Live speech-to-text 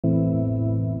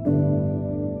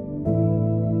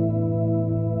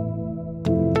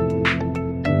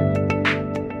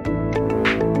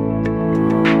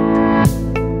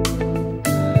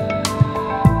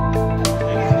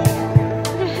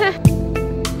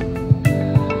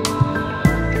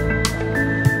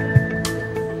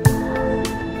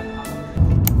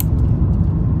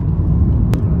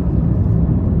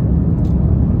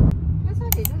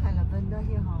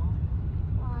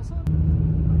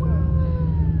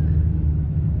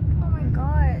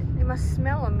must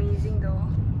smell amazing though.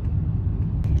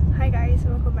 Hi guys,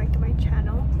 welcome back to my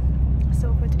channel.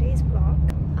 So for today's vlog,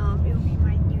 it will be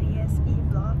my New Year's Eve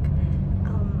vlog.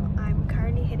 I'm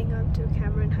currently heading out to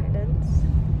Cameron Highlands,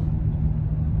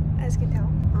 as you can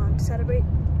tell, to celebrate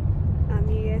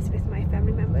New Year's with my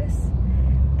family members,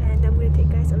 and I'm going to take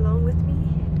you guys along with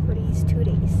me for these 2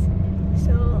 days.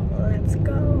 So let's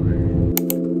go.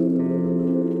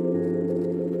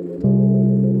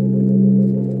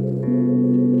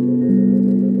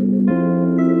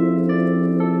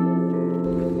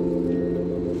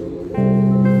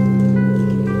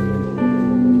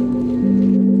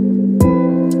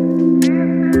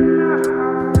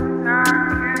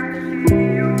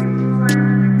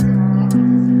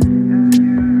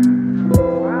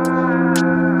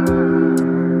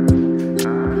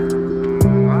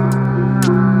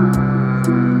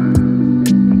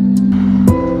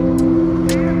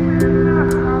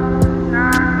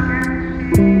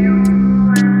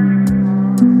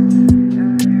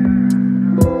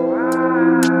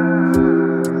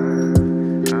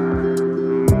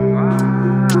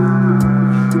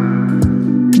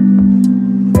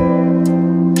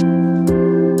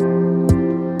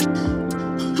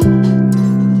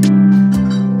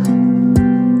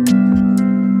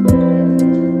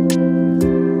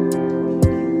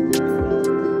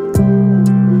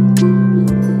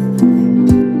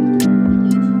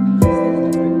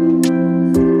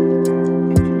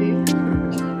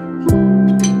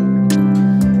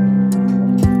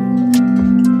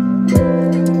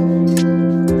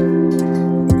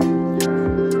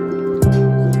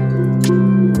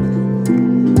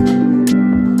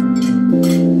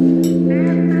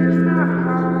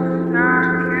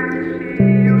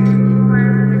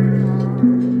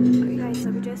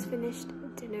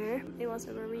 Dinner. It was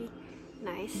a very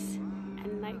nice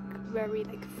and very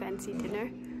fancy dinner.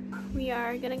 We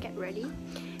are gonna get ready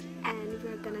and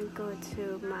we're gonna go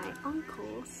to my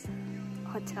uncle's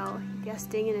hotel. They're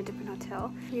staying in a different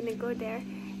hotel. We're gonna go there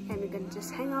and we're gonna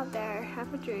just hang out there,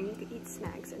 have a drink, eat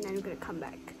snacks, and then we're gonna come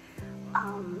back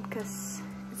because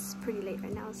it's pretty late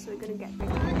right now, so we're gonna get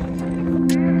ready.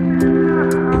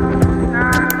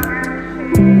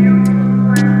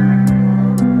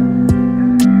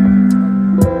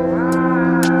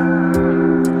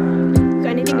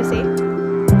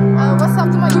 What's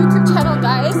up to my YouTube channel,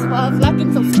 guys? Like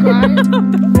and subscribe.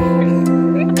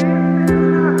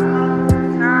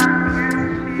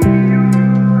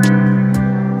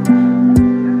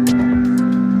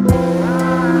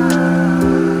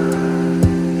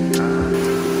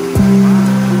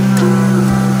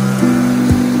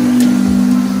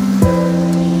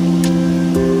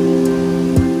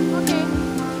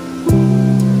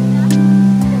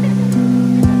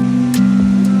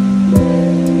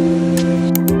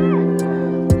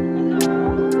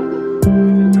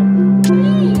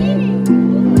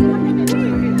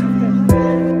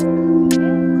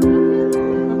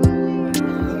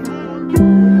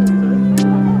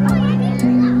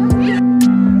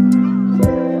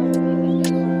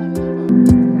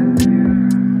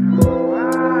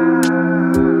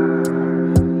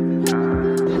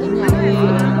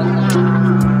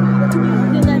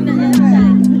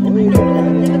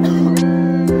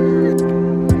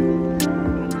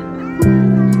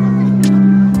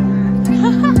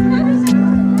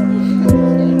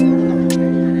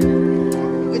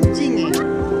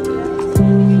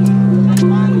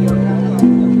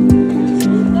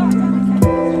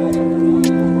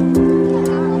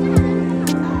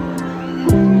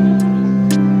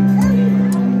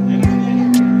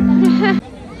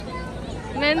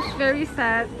 Man's very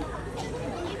sad.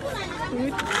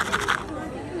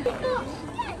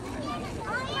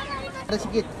 Ada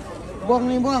sikit. Buang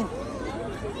ni, buang.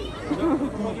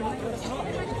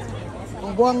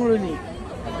 Buang dulu ni.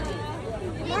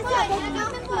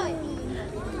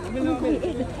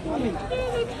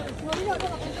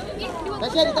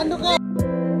 Tasya ditanduk kau.